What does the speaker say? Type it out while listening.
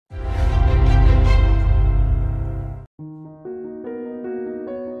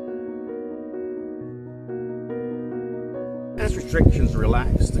restrictions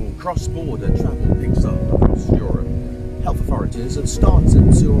relaxed and cross-border travel picks up across Europe, health authorities have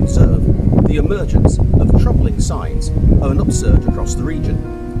started to observe the emergence of troubling signs of an upsurge across the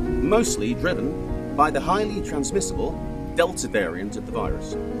region, mostly driven by the highly transmissible Delta variant of the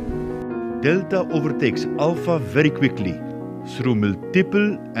virus. Delta overtakes Alpha very quickly through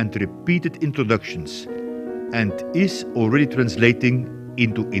multiple and repeated introductions and is already translating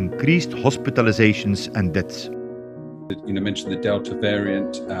into increased hospitalizations and deaths. You mentioned the Delta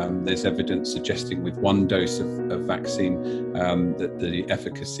variant. There's evidence suggesting with one dose of vaccine that the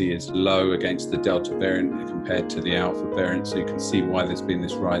efficacy is low against the Delta variant compared to the Alpha variant. So you can see why there's been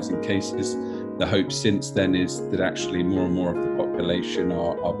this rise in cases. The hope since then is that actually more and more of the population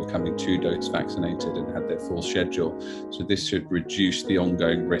are becoming two-dose vaccinated and had their full schedule. So this should reduce the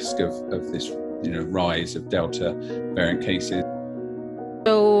ongoing risk of this rise of Delta variant cases.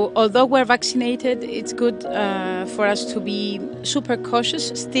 So although we're vaccinated, it's good for us to be super cautious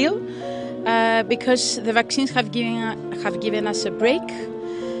still, because the vaccines have given us a break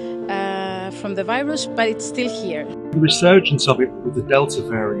from the virus, but it's still here. The resurgence of it with the Delta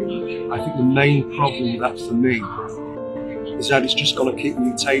variant, I think the main problem with that for me is that it's just going to keep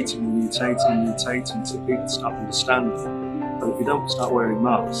mutating and mutating and mutating until people start understanding. And if we don't start wearing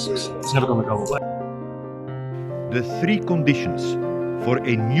masks, it's never going to go away. The three conditions for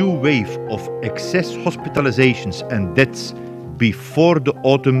a new wave of excess hospitalizations and deaths before the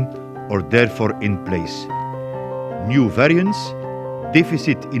autumn are therefore in place. New variants,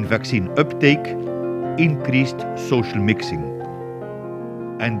 deficit in vaccine uptake, increased social mixing.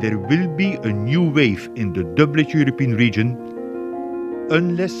 And there will be a new wave in the WHO European region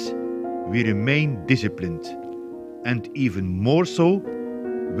unless we remain disciplined, and even more so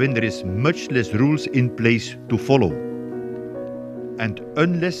when there is much less rules in place to follow. And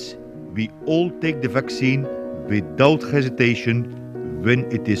unless we all take the vaccine without hesitation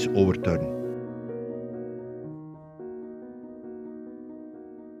when it is our turn.